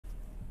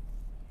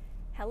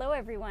Hello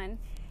everyone!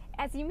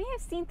 As you may have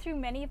seen through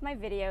many of my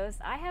videos,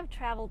 I have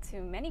traveled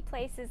to many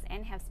places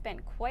and have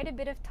spent quite a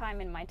bit of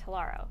time in my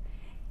Tellaro.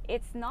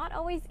 It's not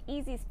always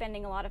easy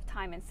spending a lot of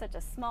time in such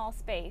a small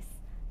space,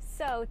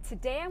 so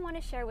today I want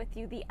to share with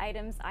you the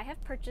items I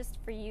have purchased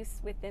for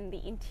use within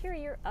the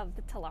interior of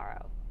the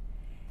Tellaro.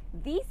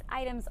 These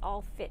items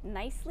all fit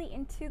nicely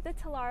into the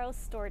Tellaro's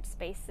storage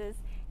spaces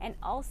and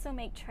also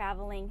make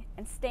traveling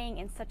and staying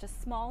in such a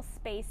small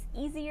space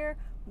easier,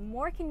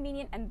 more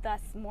convenient, and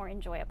thus more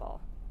enjoyable.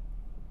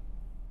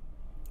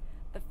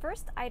 The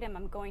first item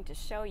I'm going to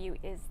show you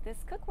is this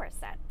cookware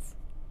set.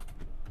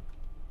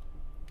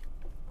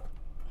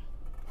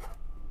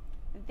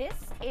 This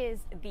is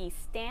the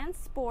Stan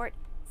Sport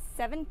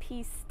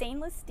 7-piece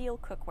stainless steel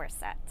cookware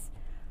set.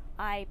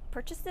 I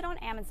purchased it on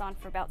Amazon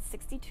for about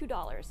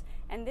 $62,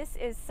 and this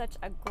is such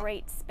a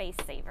great space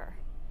saver.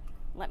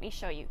 Let me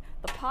show you.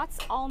 The pots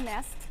all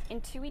nest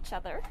into each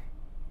other.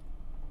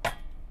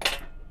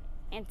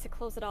 And to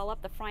close it all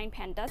up, the frying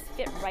pan does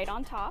fit right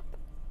on top.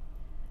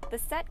 The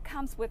set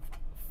comes with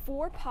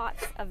 4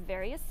 pots of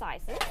various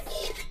sizes.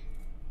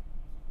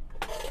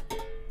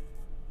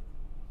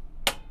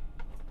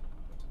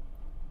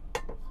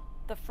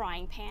 The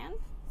frying pan,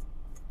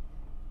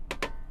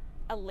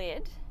 a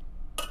lid,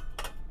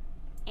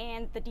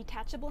 and the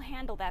detachable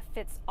handle that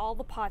fits all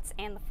the pots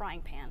and the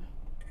frying pan.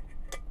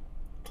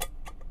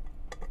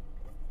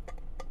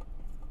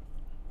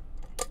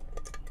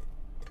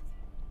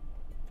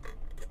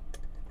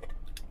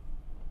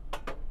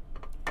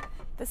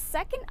 The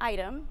second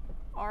item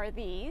are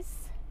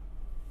these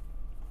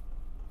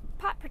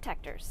pot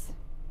protectors.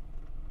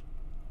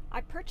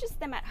 I purchased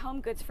them at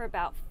Home Goods for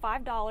about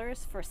 $5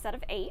 for a set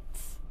of 8,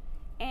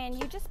 and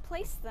you just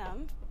place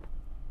them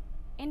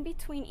in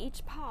between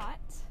each pot,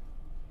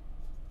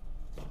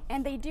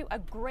 and they do a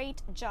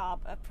great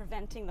job of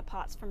preventing the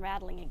pots from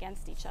rattling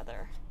against each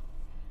other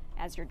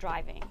as you're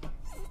driving.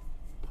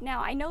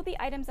 Now, I know the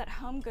items at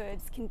Home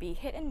Goods can be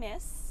hit and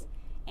miss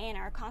and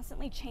are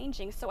constantly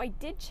changing, so I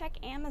did check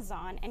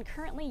Amazon, and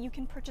currently you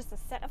can purchase a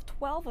set of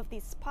 12 of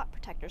these pot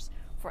protectors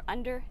for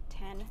under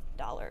 $10.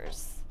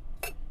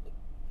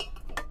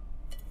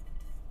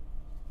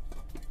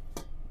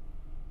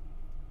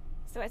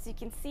 So as you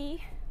can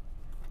see,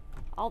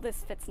 all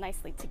this fits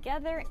nicely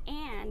together,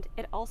 and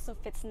it also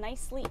fits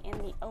nicely in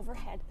the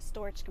overhead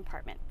storage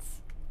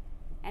compartments,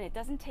 and it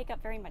doesn't take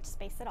up very much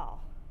space at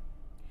all.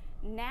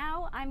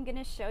 Now I'm going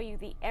to show you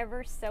the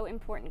ever so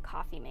important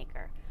coffee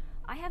maker.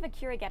 I have a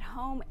Keurig at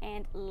home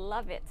and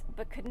love it,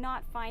 but could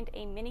not find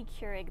a mini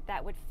Keurig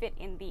that would fit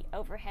in the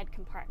overhead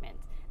compartment.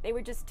 They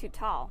were just too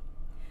tall.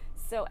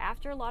 So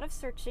after a lot of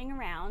searching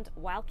around,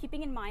 while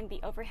keeping in mind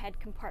the overhead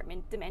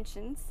compartment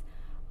dimensions,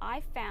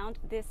 I found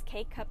this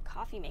K-Cup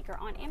coffee maker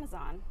on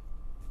Amazon.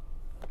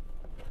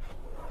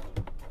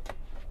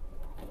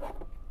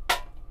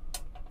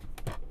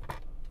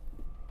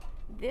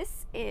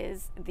 This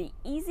is the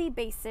Easy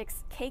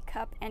Basics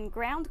K-Cup and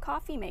ground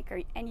coffee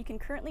maker, and you can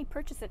currently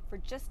purchase it for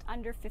just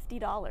under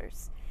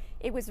 $50.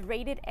 It was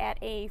rated at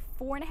a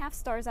 4.5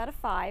 stars out of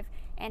 5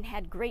 and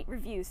had great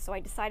reviews, so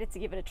I decided to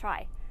give it a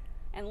try.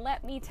 And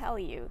let me tell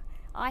you,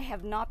 I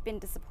have not been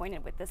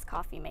disappointed with this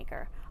coffee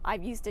maker.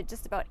 I've used it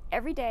just about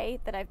every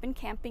day that I've been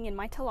camping in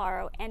my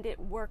Tellaro, and it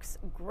works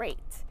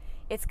great.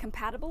 It's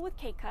compatible with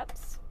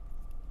K-Cups,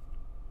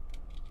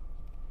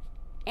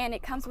 and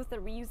it comes with a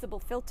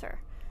reusable filter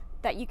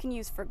that you can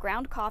use for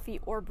ground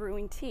coffee or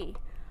brewing tea.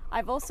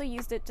 I've also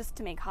used it just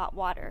to make hot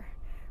water.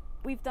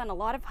 We've done a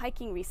lot of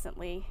hiking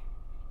recently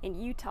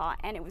in Utah,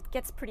 and it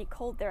gets pretty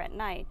cold there at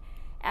night.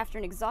 After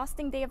an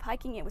exhausting day of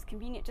hiking, it was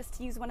convenient just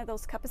to use one of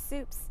those cup of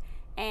soups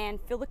and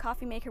fill the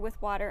coffee maker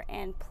with water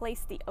and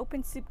place the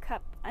open soup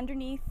cup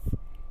underneath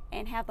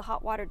and have the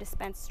hot water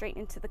dispensed straight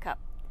into the cup.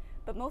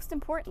 But most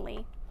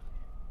importantly,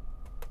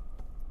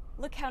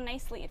 look how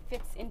nicely it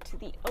fits into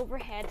the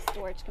overhead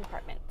storage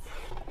compartment.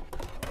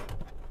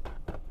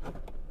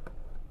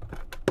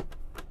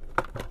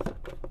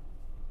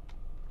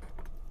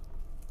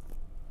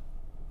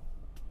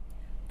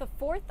 The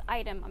fourth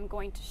item I'm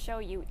going to show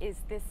you is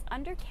this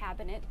under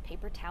cabinet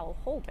paper towel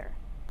holder.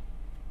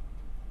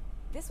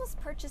 This was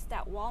purchased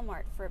at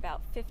Walmart for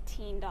about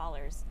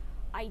 $15.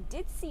 I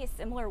did see a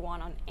similar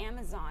one on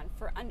Amazon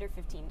for under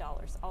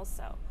 $15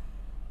 also.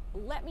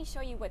 Let me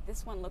show you what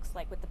this one looks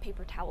like with the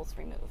paper towels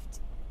removed.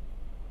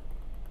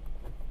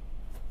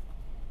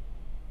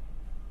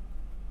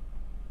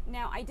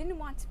 Now, I didn't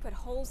want to put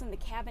holes in the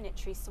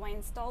cabinetry, so I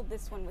installed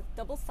this one with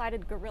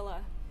double-sided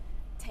Gorilla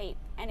tape,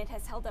 and it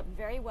has held up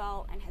very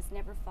well and has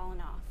never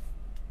fallen off.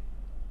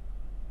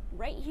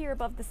 Right here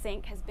above the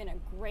sink has been a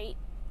great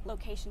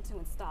location to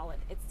install it.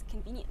 It's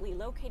conveniently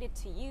located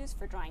to use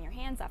for drying your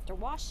hands after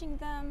washing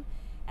them,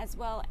 as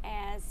well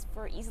as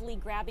for easily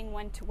grabbing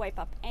one to wipe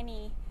up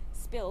any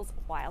spills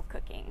while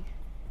cooking.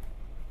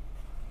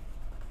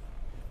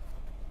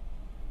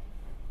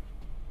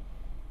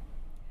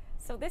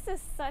 So this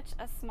is such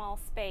a small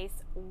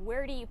space.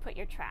 Where do you put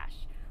your trash?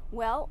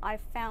 Well, I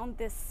found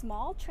this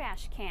small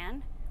trash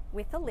can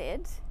with a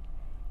lid,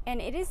 And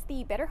it is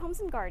the Better Homes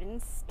and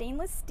Gardens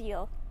stainless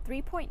steel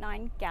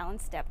 3.9 gallon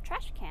step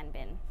trash can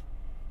bin.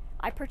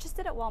 I purchased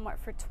it at Walmart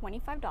for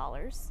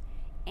 $25,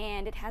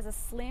 and it has a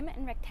slim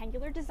and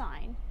rectangular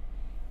design,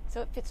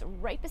 so it fits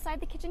right beside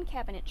the kitchen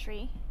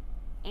cabinetry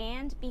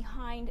and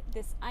behind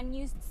this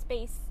unused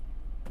space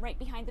right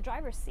behind the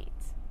driver's seat.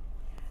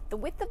 The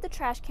width of the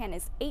trash can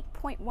is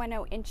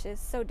 8.10 inches,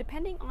 so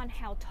depending on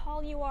how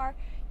tall you are,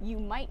 you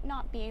might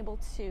not be able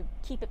to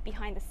keep it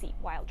behind the seat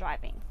while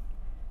driving.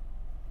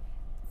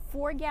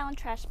 4-gallon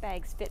trash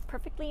bags fit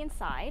perfectly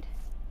inside,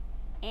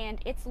 and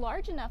it's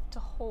large enough to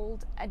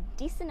hold a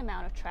decent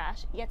amount of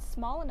trash, yet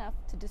small enough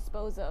to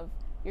dispose of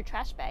your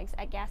trash bags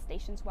at gas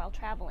stations while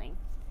traveling.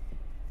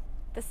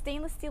 The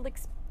stainless steel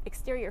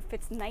exterior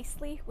fits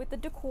nicely with the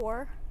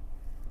decor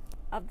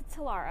of the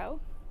Tellaro,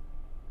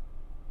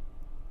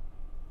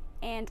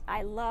 and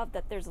I love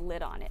that there's a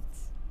lid on it.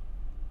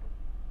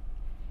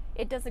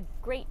 It does a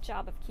great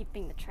job of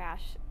keeping the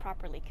trash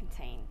properly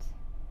contained.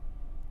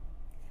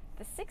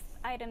 The sixth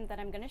item that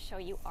I'm going to show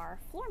you are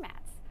floor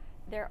mats.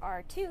 There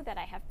are 2 that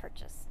I have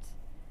purchased.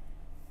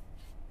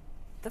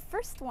 The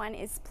first one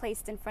is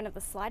placed in front of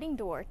the sliding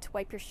door to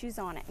wipe your shoes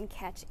on it and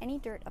catch any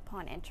dirt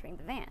upon entering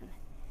the van.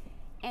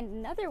 And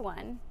another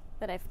one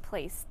that I've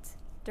placed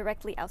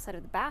directly outside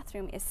of the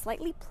bathroom is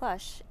slightly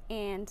plush,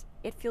 and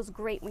it feels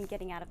great when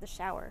getting out of the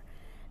shower.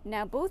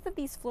 Now, both of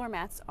these floor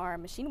mats are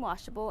machine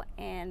washable,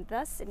 and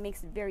thus it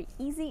makes it very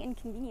easy and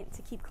convenient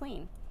to keep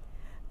clean.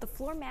 The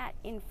floor mat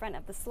in front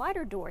of the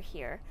slider door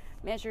here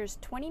measures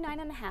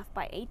 29.5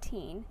 by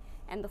 18,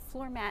 and the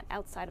floor mat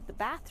outside of the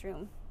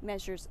bathroom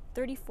measures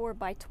 34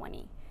 by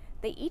 20.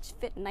 They each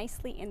fit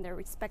nicely in their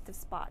respective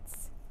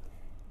spots.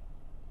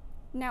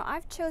 Now,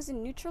 I've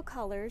chosen neutral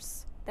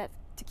colors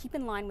to keep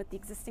in line with the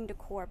existing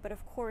decor, but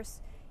of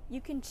course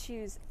you can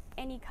choose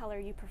any color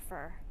you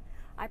prefer.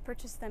 I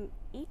purchased them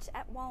each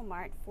at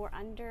Walmart for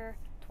under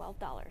 $12.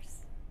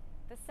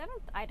 The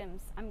 7th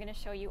items I'm going to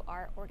show you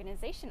are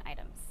organization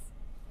items.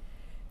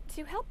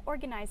 To help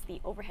organize the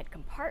overhead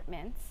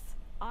compartments,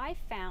 I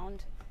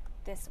found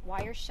this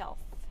wire shelf.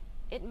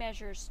 It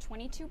measures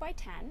 22 by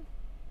 10,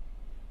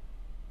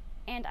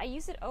 and I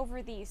use it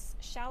over these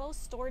shallow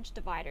storage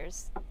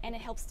dividers, and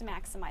it helps to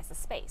maximize the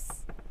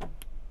space.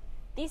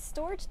 These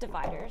storage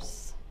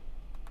dividers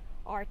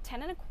are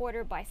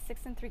 10.25 by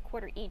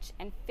 6.75 each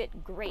and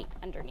fit great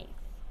underneath.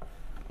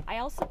 I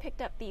also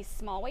picked up these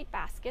small weight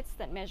baskets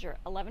that measure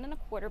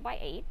 11.25 by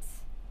 8,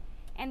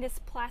 and this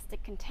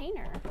plastic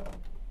container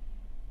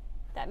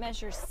that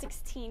measures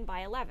 16 by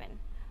 11.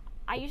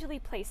 I usually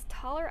place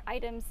taller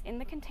items in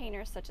the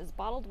container, such as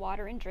bottled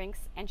water and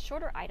drinks, and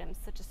shorter items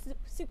such as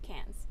soup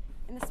cans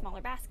in the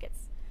smaller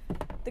baskets.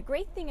 The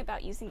great thing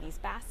about using these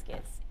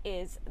baskets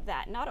is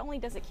that not only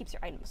does it keep your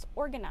items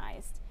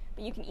organized,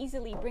 but you can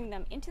easily bring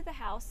them into the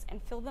house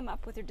and fill them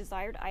up with your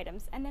desired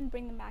items and then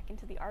bring them back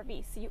into the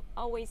RV, so you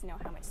always know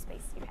how much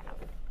space you have.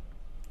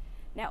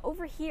 Now,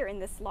 over here in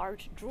this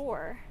large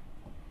drawer,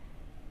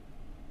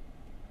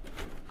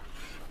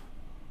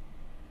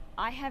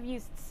 I have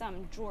used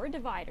some drawer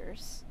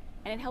dividers,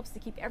 and it helps to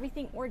keep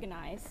everything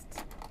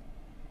organized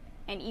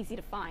and easy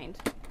to find.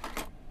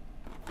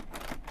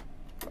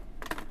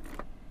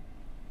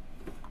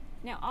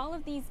 Now, all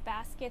of these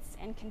baskets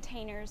and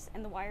containers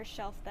and the wire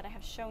shelf that I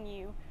have shown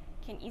you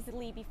can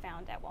easily be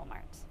found at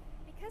Walmart.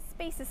 Because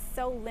space is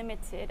so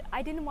limited,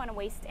 I didn't want to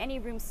waste any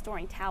room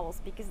storing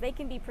towels because they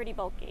can be pretty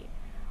bulky.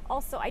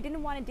 Also, I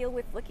didn't want to deal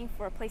with looking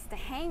for a place to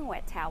hang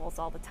wet towels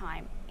all the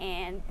time,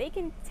 and they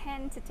can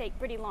tend to take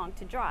pretty long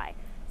to dry.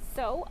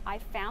 So I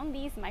found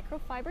these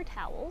microfiber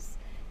towels.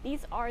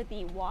 These are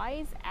the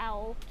Wise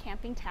Owl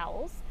camping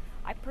towels.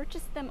 I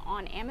purchased them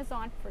on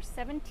Amazon for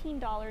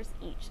 $17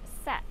 each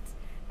set.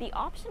 The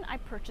option I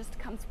purchased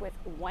comes with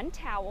 1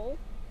 towel,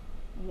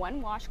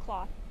 1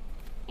 washcloth,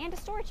 and a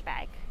storage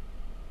bag.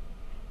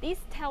 These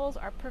towels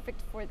are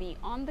perfect for the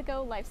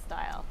on-the-go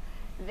lifestyle.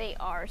 They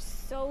are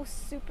so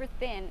super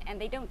thin,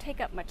 and they don't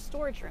take up much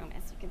storage room,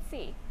 as you can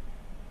see.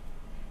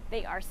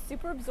 They are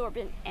super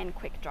absorbent and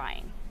quick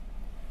drying.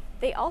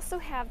 They also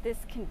have this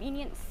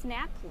convenient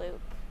snap loop,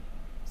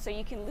 so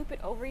you can loop it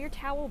over your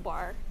towel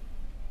bar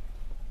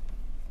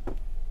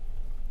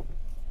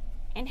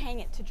and hang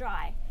it to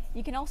dry.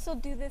 You can also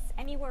do this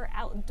anywhere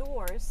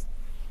outdoors,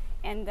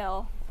 and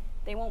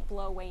they won't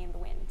blow away in the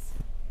wind.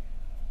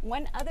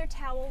 One other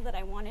towel that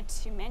I wanted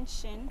to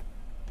mention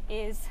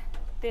is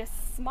this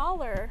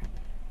smaller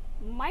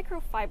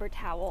microfiber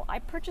towel. I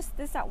purchased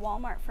this at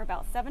Walmart for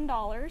about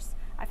 $7.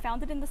 I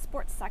found it in the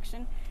sports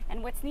section,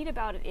 and what's neat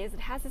about it is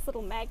it has this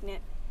little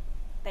magnet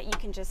that you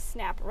can just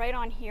snap right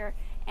on here,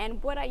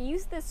 and what I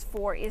use this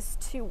for is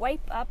to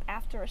wipe up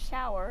after a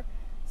shower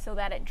so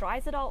that it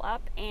dries it all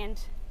up, and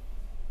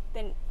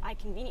then I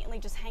conveniently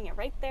just hang it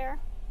right there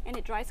and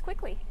it dries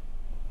quickly.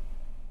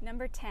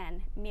 Number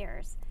 10,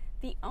 mirrors.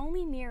 The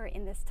only mirror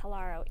in this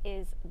Tellaro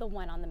is the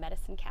one on the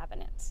medicine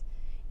cabinet.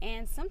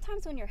 And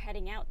sometimes when you're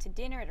heading out to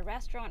dinner at a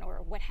restaurant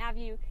or what have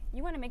you,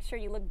 you want to make sure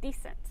you look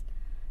decent.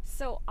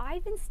 So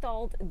I've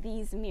installed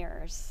these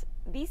mirrors.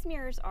 These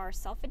mirrors are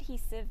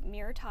self-adhesive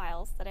mirror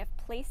tiles that I've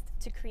placed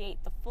to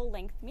create the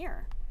full-length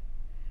mirror.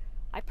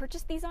 I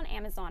purchased these on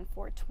Amazon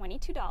for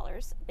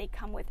 $22. They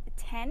come with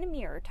 10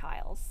 mirror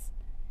tiles,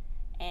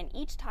 and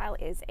each tile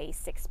is a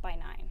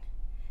 6x9.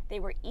 They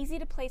were easy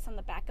to place on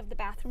the back of the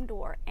bathroom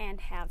door and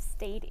have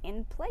stayed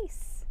in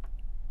place.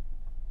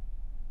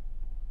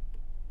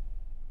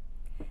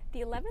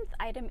 The 11th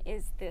item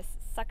is this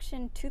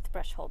suction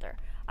toothbrush holder.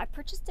 I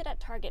purchased it at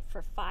Target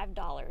for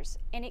 $5,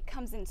 and it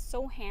comes in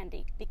so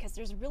handy because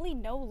there's really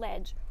no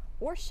ledge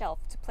or shelf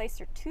to place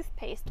your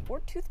toothpaste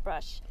or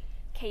toothbrush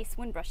case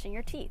when brushing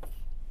your teeth.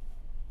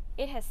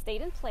 It has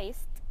stayed in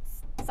place,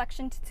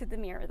 suctioned to the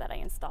mirror that I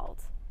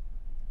installed.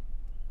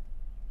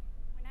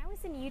 When I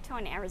was in Utah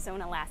and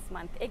Arizona last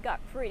month, it got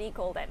pretty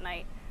cold at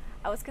night.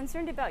 I was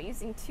concerned about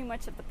using too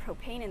much of the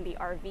propane in the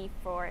RV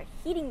for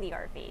heating the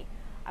RV.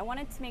 I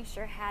wanted to make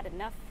sure I had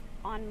enough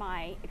on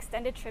my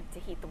extended trip to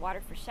heat the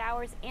water for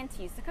showers and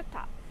to use the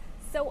cooktop.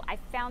 So I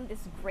found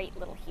this great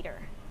little heater.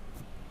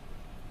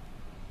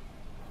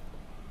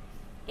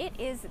 It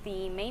is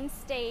the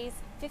Mainstays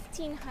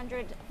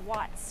 1500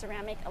 watt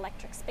ceramic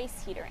electric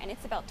space heater, and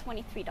it's about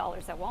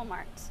 $23 at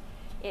Walmart.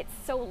 It's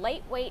so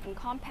lightweight and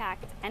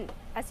compact, and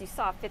as you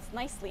saw, fits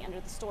nicely under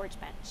the storage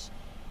bench.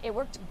 It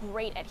worked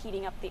great at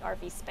heating up the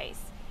RV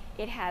space.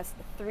 It has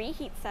 3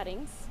 heat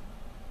settings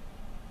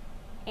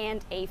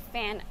and a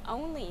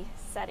fan-only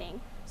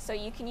setting, so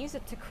you can use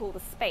it to cool the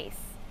space,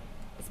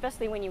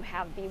 especially when you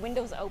have the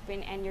windows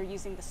open and you're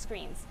using the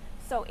screens.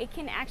 So it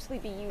can actually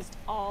be used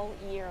all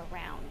year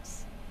round.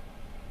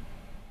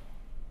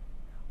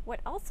 What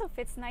also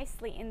fits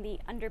nicely in the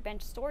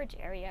underbench storage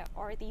area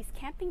are these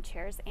camping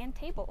chairs and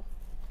table.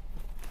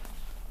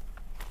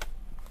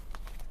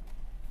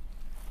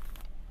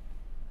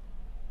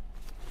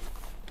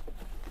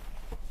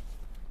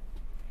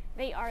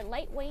 They are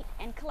lightweight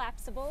and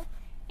collapsible,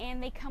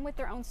 and they come with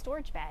their own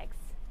storage bags.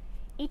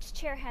 Each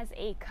chair has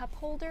a cup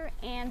holder,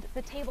 and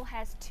the table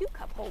has 2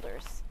 cup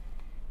holders.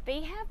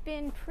 They have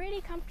been pretty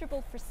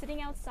comfortable for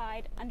sitting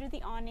outside under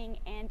the awning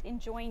and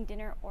enjoying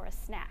dinner or a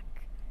snack.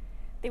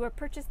 They were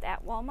purchased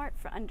at Walmart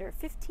for under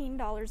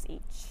 $15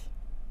 each.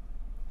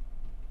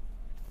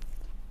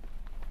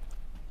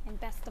 And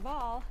best of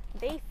all,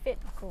 they fit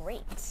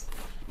great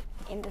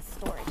in the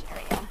storage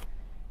area.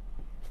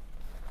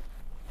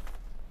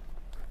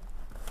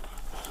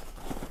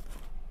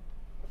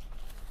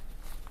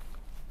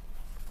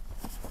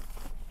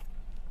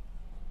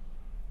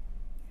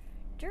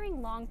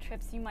 During long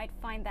trips, you might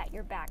find that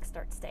your back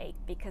starts to ache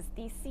because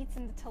these seats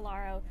in the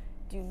Tellaro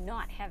do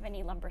not have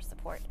any lumbar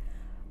support.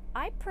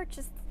 I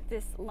purchased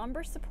this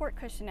lumbar support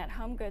cushion at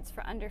Home Goods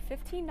for under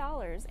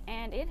 $15,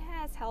 and it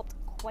has helped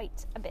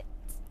quite a bit.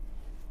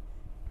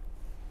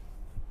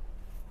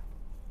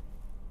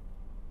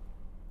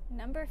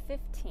 Number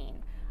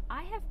 15.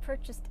 I have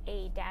purchased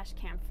a dash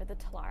cam for the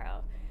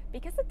Tellaro.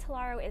 Because the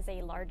Tellaro is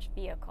a large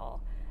vehicle,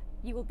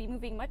 you will be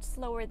moving much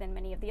slower than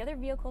many of the other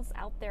vehicles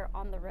out there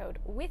on the road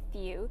with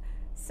you,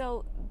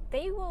 so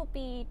they will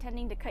be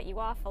tending to cut you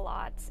off a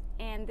lot,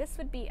 and this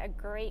would be a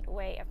great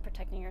way of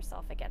protecting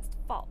yourself against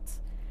fault.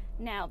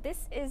 Now,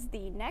 this is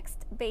the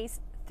Next Base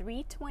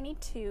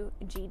 322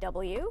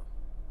 GW.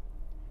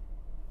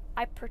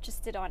 I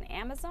purchased it on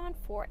Amazon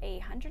for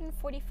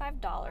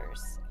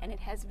 $145, and it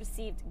has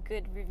received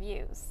good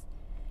reviews.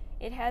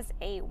 It has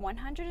a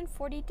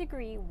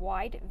 140-degree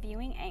wide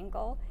viewing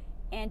angle,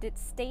 and it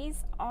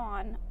stays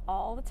on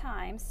all the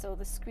time, so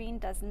the screen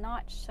does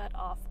not shut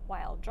off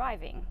while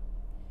driving.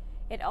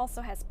 It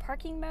also has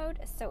parking mode,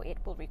 so it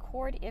will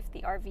record if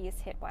the RV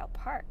is hit while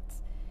parked.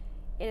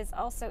 It is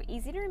also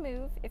easy to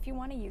remove if you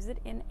want to use it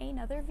in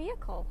another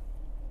vehicle.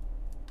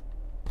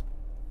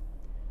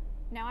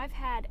 Now, I've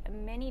had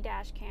many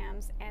dash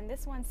cams, and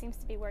this one seems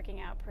to be working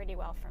out pretty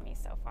well for me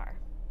so far.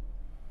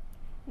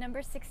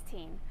 Number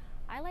 16.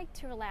 I like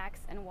to relax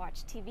and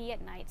watch TV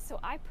at night, so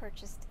I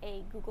purchased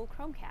a Google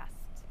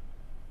Chromecast.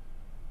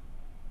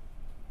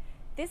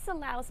 This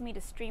allows me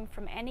to stream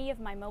from any of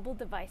my mobile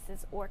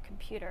devices or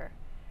computer.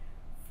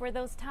 For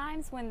those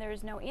times when there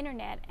is no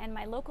internet and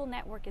my local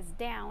network is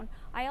down,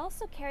 I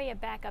also carry a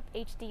backup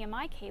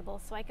HDMI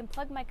cable so I can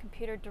plug my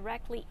computer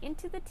directly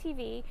into the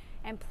TV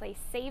and play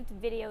saved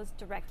videos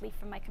directly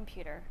from my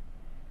computer.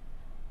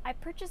 I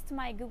purchased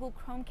my Google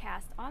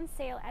Chromecast on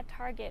sale at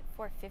Target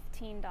for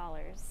 $15.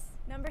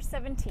 Number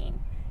 17.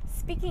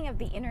 Speaking of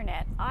the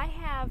internet, I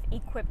have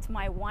equipped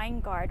my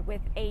Winegard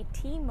with a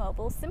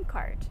T-Mobile SIM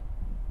card.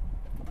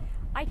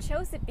 I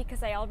chose it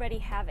because I already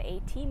have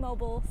a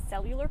T-Mobile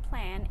cellular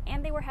plan,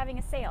 and they were having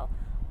a sale.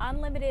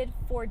 Unlimited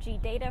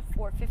 4G data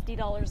for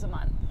 $50 a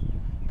month.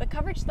 The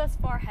coverage thus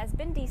far has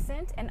been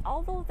decent, and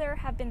although there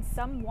have been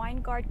some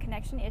Winegard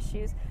connection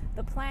issues,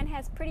 the plan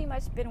has pretty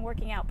much been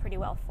working out pretty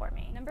well for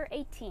me. Number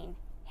 18,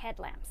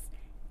 headlamps.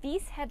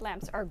 These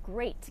headlamps are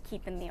great to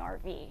keep in the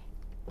RV.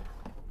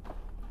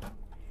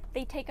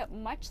 They take up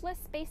much less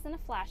space than a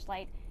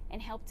flashlight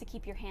and help to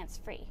keep your hands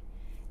free.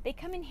 They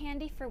come in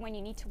handy for when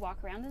you need to walk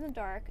around in the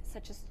dark,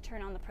 such as to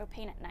turn on the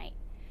propane at night.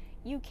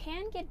 You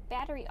can get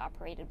battery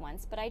operated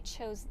ones, but I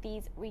chose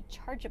these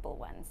rechargeable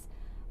ones.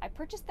 I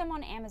purchased them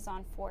on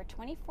Amazon for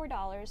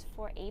 $24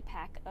 for a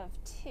pack of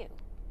 2.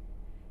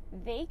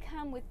 They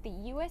come with the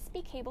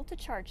USB cable to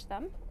charge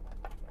them.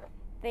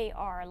 They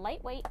are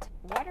lightweight,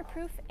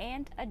 waterproof,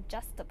 and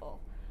adjustable.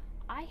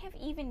 I have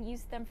even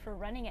used them for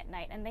running at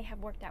night, and they have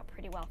worked out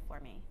pretty well for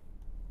me.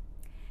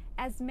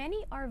 As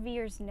many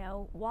RVers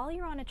know, while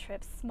you're on a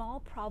trip,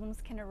 small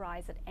problems can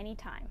arise at any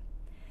time.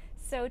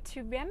 So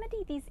to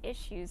remedy these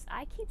issues,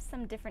 I keep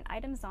some different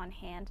items on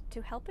hand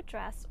to help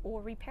address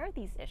or repair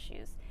these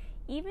issues,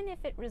 even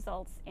if it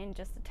results in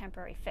just a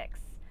temporary fix.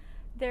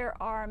 There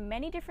are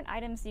many different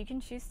items you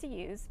can choose to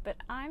use, but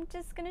I'm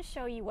just going to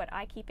show you what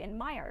I keep in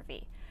my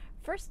RV.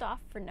 First off,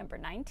 for number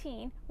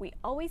 19, we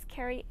always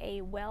carry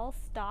a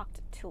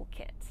well-stocked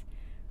toolkit.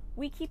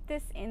 We keep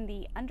this in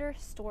the under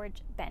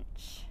storage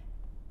bench.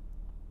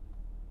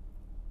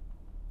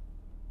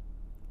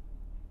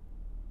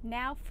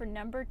 Now for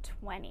number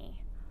 20.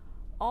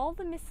 All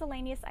the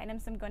miscellaneous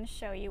items I'm going to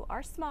show you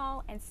are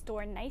small and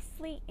store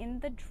nicely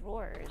in the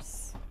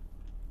drawers.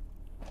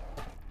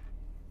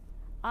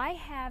 I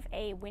have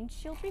a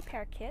windshield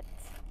repair kit,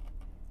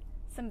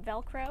 some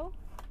Velcro,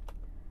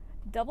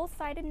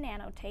 double-sided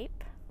nano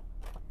tape,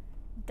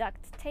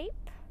 duct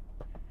tape,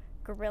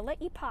 Gorilla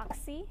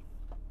epoxy,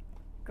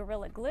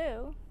 Gorilla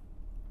glue,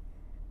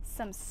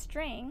 some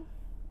string,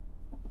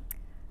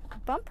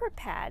 bumper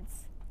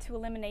pads to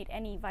eliminate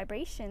any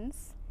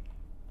vibrations,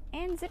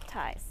 and zip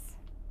ties.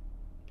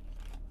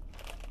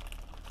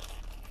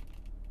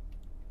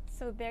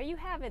 So there you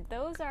have it.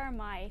 Those are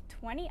my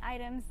 20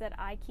 items that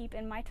I keep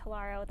in my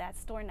Tellaro that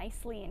store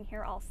nicely in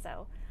here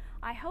also.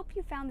 I hope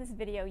you found this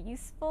video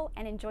useful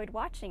and enjoyed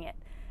watching it.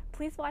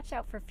 Please watch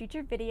out for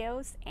future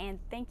videos, and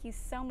thank you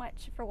so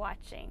much for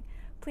watching.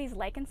 Please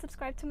like and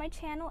subscribe to my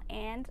channel,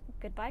 and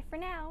goodbye for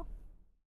now.